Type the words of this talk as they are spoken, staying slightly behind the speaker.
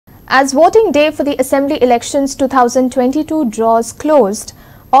As voting day for the Assembly elections 2022 draws closed,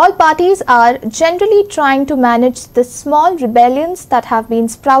 all parties are generally trying to manage the small rebellions that have been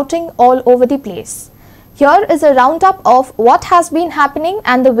sprouting all over the place. Here is a roundup of what has been happening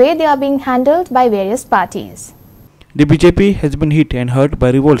and the way they are being handled by various parties. The BJP has been hit and hurt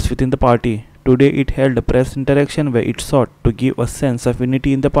by revolts within the party. Today it held a press interaction where it sought to give a sense of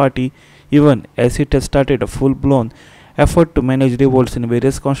unity in the party, even as it has started a full-blown effort to manage revolts in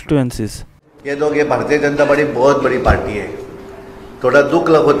various constituencies. ये Bharatiya Janata party बहुत बड़ी party है। थोड़ा दुख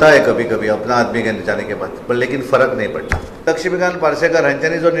होता है कभी कभी अपना आदमी के जाने के बाद, पर लेकिन फरक नहीं पडला। लक्ष्मीकांत पार्सेकर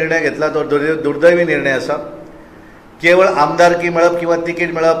हांच्यानी जो निर्णय घेतला तो दुर्दैवी निर्णय असा। केवळ आमदारकी मेळप किंवा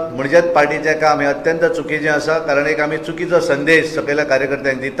तिकीट मेळप म्हणजेच पार्टीचें काम हे अत्यंत चुकीचें आसा, कारण एक आमी चुकीचो संदेश सगळ्या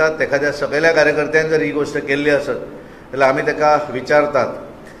कार्यकर्त्यांक दितात। एखाद्या सगळ्या कार्यकर्त्यान जर ही गोष्ट केल्ली आसत जाल्यार आमी ताका विचारतात,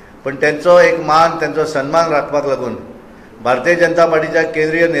 पण त्यांचो एक मान त्यांचो सन्मान राखपाक लागून भारतीय जनता पार्टीच्या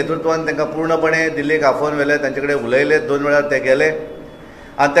केंद्रीय नेतृत्वान तांकां पूर्णपणे दिल्लीक आफोवन व्हेले, तांचे कडेन उलयले, 2 वेळार ते गेले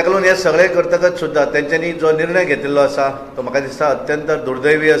आनी ताका लागून हे सगळे करतकच सुद्दां तांच्यांनी जो निर्णय घेतिल्लो आसा तो म्हाका दिसता अत्यंत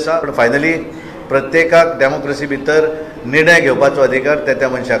दुर्दैवी आसा। पण फायनली प्रत्येकाक डेमोक्रेसी भितर निर्णय घेवपाचो अधिकार त्या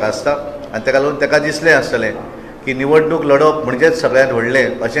मनशाक आसता आनी ताका लागून ताका दिसलें आसतलें की निवडणूक लडप म्हणजेच सगळ्यांत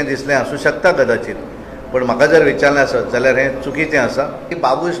व्हडलें अशें दिसलें आसूं शकता कदाचित, पण म्हाका जर विचारलें आसत जाल्यार हें चुकीचें आसा। की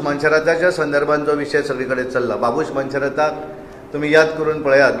बाबूश मनशराताच्या संदर्भात जो विशय सगळे कडेन चल्ला, बाबूश मनशराताक तुमी याद करून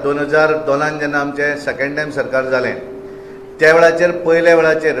पळयात 2002 जेन्ना आमचें सेकंड टायम सरकार जालें त्या वेळाचेर पयल्या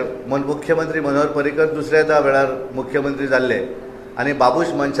वेळाचेर मुख्यमंत्री मनोहर पर्रीकर दुसऱ्या वेळार मुख्यमंत्री जाल्ले आनी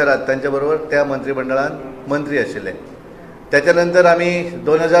बाबूश मनशरात तांचे बरोबर त्या मंत्रिमंडळांत मंत्री आशिल्ले। त्याच्या नंतर आमी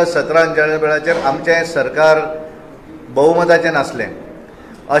 2017 ज्या वेळाचेर आमचें सरकार बहुमताचें नासलें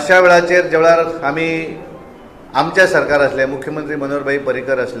अशा वेळाचेर ज्या वेळार आमी आमचें सरकार आसलें, मुख्यमंत्री मनोहर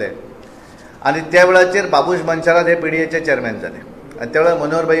पर्रीकर आसले आनी त्या वेळाचेर बाबूश मनशरात हे पीडीएचे चेअरमॅन जाले आनी त्या वेळार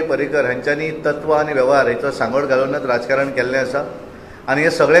मनोहर पर्रीकर हांच्यांनी तत्व आनी वेव्हार हेचो सांगड घालूनच राजकारण केल्लें आसा आनी हे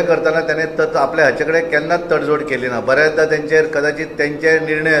सगळें करतना ताणें तत्व आपल्या हाचे कडेन केन्नाच तडजोड केली ना। बऱ्याचदा तेंचेर कदाचित तेंचे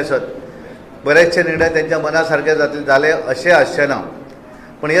निर्णय आसत, बरेचशे निर्णय तेंच्या मना सारके जाले अशें आसचें ना,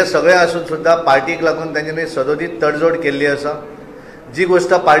 पण हे सगळें आसून सुद्दां पार्टीक लागून तेंच्यांनी सदोदीत तडजोड केल्ली आसा। जी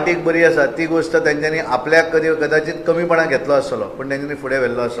गोष्ट पार्टीक बरी आसा ती गोष्ट तेंच्यांनी आपल्याक कदाचित कमीपणा घेतलो आसतलो, पण तेंच्यांनी फुडें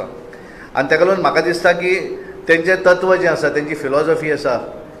व्हेल्लो आसा आनी ताका लागून म्हाका दिसता की तेंचें तत्व जें आसा, तेंची फिलॉसॉफी आसा,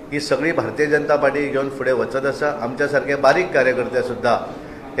 ही सगळी भारतीय जनता पार्टी घेवन फुडें वचत आसा। आमच्या सारके बारीक कार्यकर्ते सुद्दां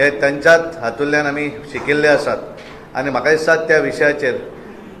हे तांच्याच हातूंतल्यान आमी शिकिल्ले आसात आनी म्हाका दिसता त्या विशयाचेर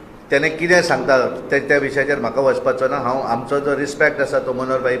तेणे कितें सांगता त्या विशयाचेर म्हाका वचपाचो ना। हांव आमचो जो रिस्पेक्ट आसा तो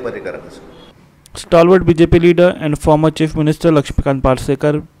मनोहर पर्रीकराक आसा। Stalwart BJP leader and former Chief Minister Lakshmikant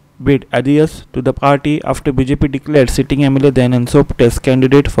Parsekar bid adios to the party after BJP declared sitting MLA Dayanand Sopte as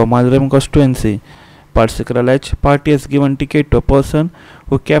candidate for Madhuram constituency. Parsekar alleged party has given ticket to a person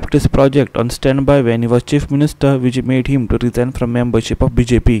who kept his project on standby when he was Chief Minister, which made him to resign from membership of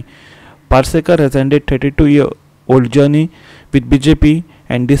BJP. Parsekar has ended 32-year-old journey with BJP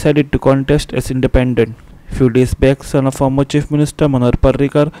and decided to contest as independent. Few days back, son of former Chief Minister Manohar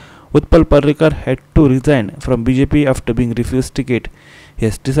Parrikar, Utpal Parrikar, had to resign from BJP after being refused ticket. He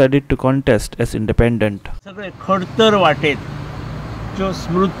has decided to contest as independent. सगळे खडतर वाटेत ज्यो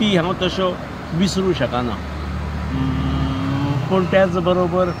स्मृती हांव तश्यो विसरूं शकना, पूण त्याच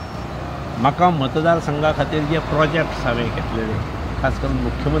बरोबर म्हाका मतदारसंघा खातीर जे प्रोजेक्ट्स हांवें घेतलेले, खास करून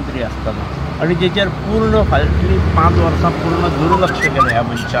मुख्यमंत्री आसतना, आनी जेचेर पूर्ण फाटलीं 5 वर्सां पूर्ण दुर्लक्ष केलें ह्या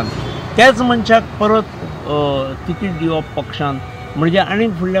मनशान, त्याच मनशाक परत तिकीट दिवप पक्षान म्हणजे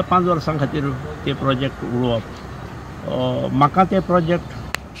आनीक फुडल्या 5 वर्सां खातीर ते प्रोजेक्ट उडोवप। म्हाका ते प्रोजेक्ट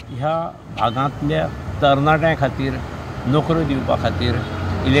ह्या भागांतल्या तरणाट्यां खातीर नोकऱ्यो दिवपा खातीर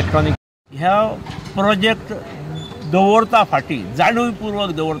इलेक्ट्रॉनीक ह्या प्रोजेक्ट दवरता फाटीं,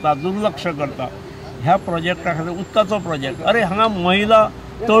 जाणीवपूर्वक दवरता, दुर्लक्ष करता ह्या प्रोजेक्टा खातीर। उदकाचो प्रोजेक्ट, अरे हांगा महिला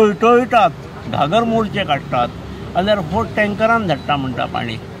तळटळटात, घागर मोर्चे काडटात, जाल्यार हो टँकरान धाडटा म्हणटा,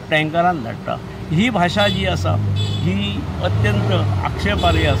 पाणी टँकरान धाडटा। ही भाशा जी आसा ही अत्यंत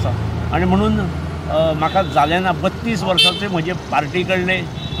आक्षेपार्ह आसा आनी म्हणून म्हाका जालें ना 32 वर्सांचे म्हजे पार्टी कडले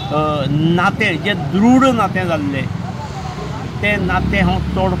नातें जे दृढ नातें जाल्लें ते नातें हांव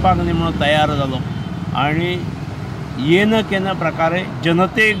तोडपाक न्ही म्हणून तयार जालो आनी येन केन प्रकारे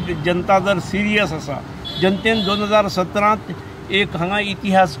जनता जर सिरियस आसा, जनतेन 2017 एक हांगा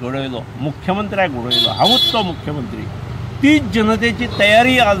इतिहास घडयलो, मुख्यमंत्र्याक घडयलो, हांवूच तो मुख्यमंत्री। तीच जनतेची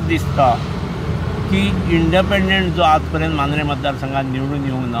तयारी आज दिसता की इंडिपेंडंट जो आज पर्यंत मांद्रे मतदारसंघात निवडून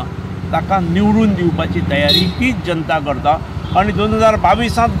येवंक ना ताका निवडून दिवपाची तयारी तीच जनता करता आनी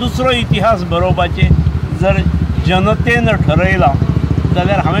 2022 दुसरो इतिहास बरोवपाचे जर जनतेन ठरयला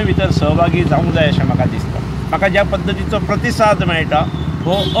जाल्यार हांवें भितर सहभागी जावंक जाय अशें म्हाका दिसता। म्हाका ज्या पद्दतीचो प्रतिसाद मेळटा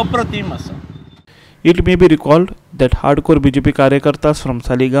हो अप्रतिम आसा. It may be recalled that hardcore BJP Karyakartas from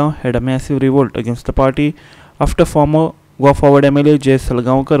Saligaon had a massive revolt against the party after former Goa Forward MLA Jay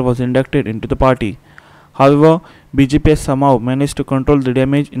Salgaonkar was inducted into the party. However, BJP has somehow managed to control the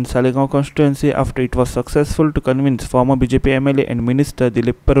damage in Saligaon constituency after it was successful to convince former BJP MLA and Minister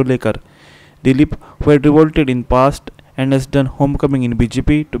Dilip Parulekar. Dilip, who had revolted in past and has done homecoming in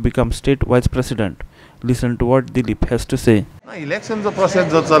BJP, to become state vice president. Listen to what Dilip has to say. इलेक्शनचा process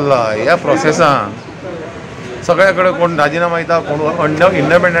जो चल्ला ह्या प्रोसेसान सगळ्या कडेन कोण राजिनामा दिता, कोण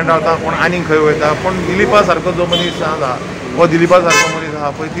independent रावता, कोण आनीक खंय वयता, कोण दिलीपा सारको जो मनीस आसा वो दिलीपा सारको मनीस आहा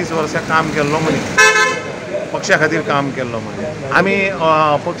पळय 30 वर्सां काम केल्लो मनीस, पक्षा खातीर काम केल्लो मनीस. आमी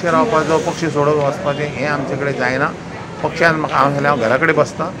पक्ष रावपाचो, पक्ष सोडून वचपाचें हें आमचे कडेन जायना. पक्षान म्हाका हांव घरा कडेन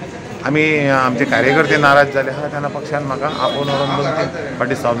बसता. आमी आमचे कार्यकर्ते नाराज जाले आहा तेन्ना पक्षान म्हाका आपोवन व्हरून 2-3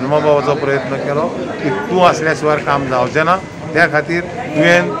 फावटी समजोवपाचो प्रयत्न केलो की तूं असल्या शिवाय काम जावचें ना. त्या खातीर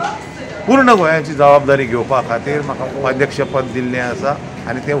तुवें पूर्ण गोंयाची जबाबदारी घेवपा खातीर म्हाका उपाध्यक्ष पद दिल्लें आसा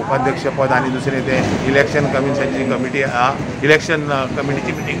आनी तें उपाध्यक्ष पद आनी दुसरें तें इलेक्शन कमिशनची कमिटी आहा, इलेक्शन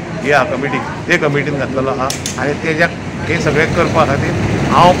कमिटीची मिटींग ही आहा कमिटी, ते कमिटीन घातलेलो आहा आनी तेज्याक हें सगळें करपा खातीर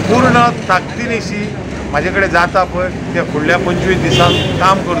हांव पूर्ण ताकदीनिशी म्हाजे कडेन जाता पळय ते फुडल्या 25 दिसांक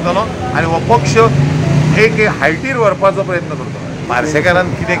काम करतलो आनी हो पक्ष एक हायटीर व्हरपाचो प्रयत्न करतलो.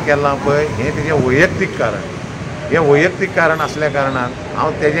 पार्सेकारान कितें केलां पळय हें तेजें वैयक्तीक कारण, हें वैयक्तीक कारण आसल्या कारणान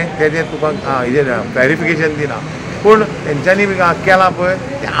हांव तेजें तुका हेजें क्लॅरिफिकेशन दिना. पूण तेंच्यांनी केलां पळय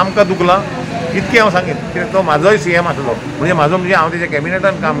तें आमकां दुखलां इतकें हांव सांगीन. कित्याक तो म्हाजोय CM आसलो, म्हणजे हांव तेज्या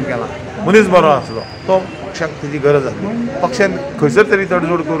कॅबिनेटान काम केलां, मनीस बरो आसलो. तो पक्षाक तेजी गरज आसली. पक्षान खंयसर तरी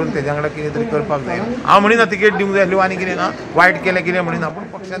तडजोड करून तेज्या वांगडा कितें तरी करपाक जाय. हांव म्हणिना तिकेट दिवंक जाय आसली आनी कितें ना, वायट केलें कितें म्हणिना, पूण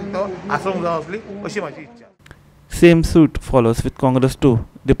पक्षान तो आसूंक जाय आसली अशी म्हाजी इच्छा. Same suit follows with Congress too.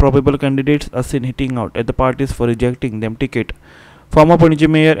 The probable candidates are seen hitting out at the parties for rejecting them ticket. Former Panaji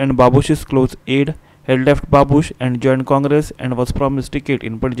Mayor and Babushi's close aide had left Babush and joined Congress and was promised ticket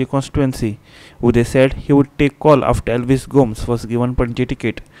in Panaji constituency. Uday said he would take call after Elvis Gomes was given Panaji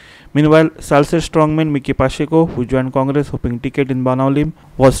ticket. Meanwhile, Salsette strongman Mickey Pacheco, who joined Congress hoping ticket in Banaulim,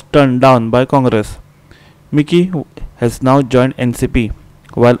 was turned down by Congress. Mickey has now joined NCP,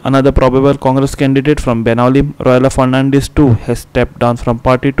 while another probable Congress candidate from Banaulim, Royala Fernandez too, has stepped down from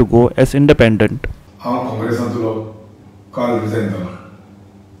party to go as independent. हांव काँग्रेसांतलो काल resign जालो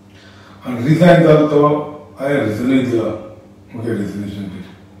आनी resign जालो तो हांवें रिजनूय दिला म्हगे resignation दिली.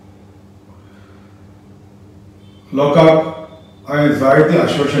 लोकांक हांवें जायती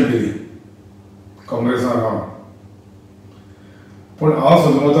आश्वासन दिली काँग्रेसांत रावन, पूण हांव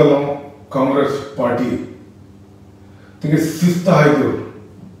समजतालो काँग्रेस पार्टी तेगे शिस्त आहाय त्यो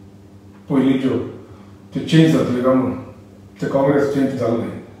पयलींच्यो त्यो चेंज जातल्यो काय म्हणून. ते काँग्रेस चेंज जालो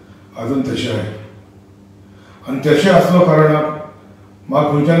न्ही, अजून तशें आहाय आनी तशें आसलो कारणाक म्हाका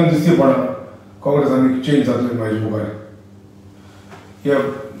खंयच्यानूय दिसती पडना काँग्रेसांनी चेंज जातलें म्हाजे मुखार. ह्या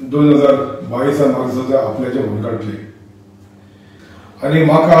 2022 म्हाका सुद्दां आपल्याचे म्हणून काडले आनी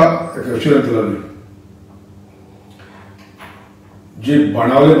म्हाका एक एश्युरन्स दिलोली जे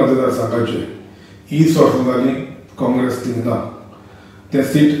बाणावले मतदारसंघाचे 20 वर्सां जालीं काँग्रेस थिंग ना, तें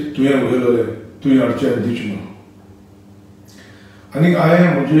सीट तुवें उलयलोलें तुवें हाडचें दिवचें म्हणून. आनी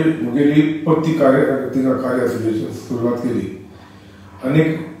हांवें म्हगेली परती थिंगा कार्य सुरवात केली आनी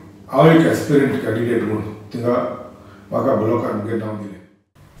हांव एक एस्पिरंट कॅन्डिडेट म्हणून थिंगा म्हाका ब्लॉकान म्हजें नांव दिलें.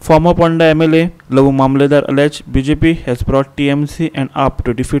 Former Ponda MLA Lavu Mamledar alleged BJP has brought TMC and AAP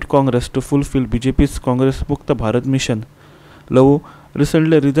to defeat Congress to fulfill BJP's Congress Mukta Bharat mission. Lavu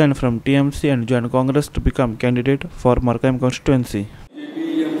recently resigned from TMC and joined Congress to become candidate for Markaim constituency.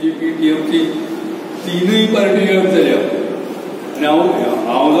 MGP, TMC तीनूय party गट जाल्या आनी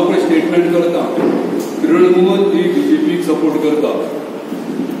हांव जो पळय statement करता तृणमूल ही BJPक support करता,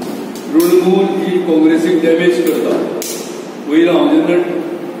 तृणमूल ही काँग्रेसीक damage करता. पयलीं हांव जेन्ना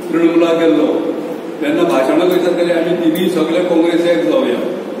तृणमुलाक गेल्लो तेन्ना भाशणां करता जाल्यार आमी तिनूय सगळे काँग्रेसीक जावया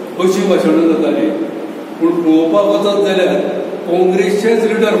अशीं भाशणां जातालीं. पूण पळोवपाक वचत जाल्यार काँग्रेसचेच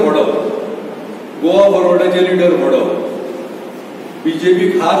लिडर पडप, गोवा फॉरवर्डाचे लिडर पडप,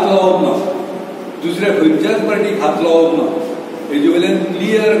 BJPक हात लावप ना, दुसऱ्या खंयच्याच पार्टीक हात लावप ना. हेजे वयल्यान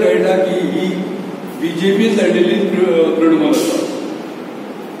क्लियर कळटा की ही BJP सायडीली तृणमूल आसा.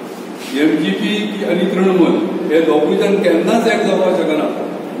 MGP आनी तृणमूल हे दोगूय जाण केन्नाच एक जावपाक शकना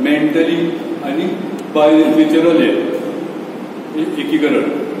मेंटली आनी बाय नेचरल एकीकरण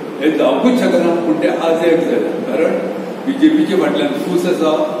हे जावपूच शकना. पूण ते आज एक जालें कारण BJPचे फाटल्यान फूस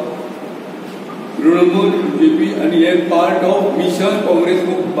आसा. तृणमूल BJP आनी हे पार्ट ऑफ मिशन काँग्रेस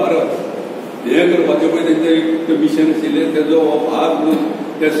मुक्त भारत हे करपाचें पळय तेंचें मिशन आशिल्लें तेजो हो भाग म्हणून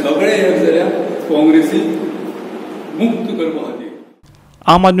ते सगळे एक जाल्या काँग्रेसीक मुक्त करपा खातीर.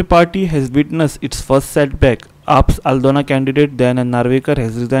 Aam Aadmi Party has witnessed its first setback. AAP's Aldona candidate Dayanand Narvekar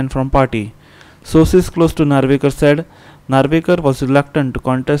has resigned from party. Sources close to Narvekar said Narvekar was reluctant to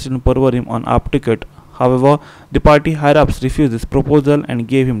contest in Porvorim on AAP ticket. However, the party higher-ups refused this proposal and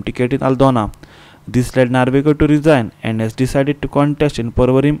gave him ticket in Aldona. This led Narvekar to resign and has decided to contest in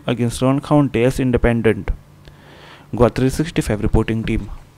Porvorim against Rohan County as independent. Goa 365 reporting team.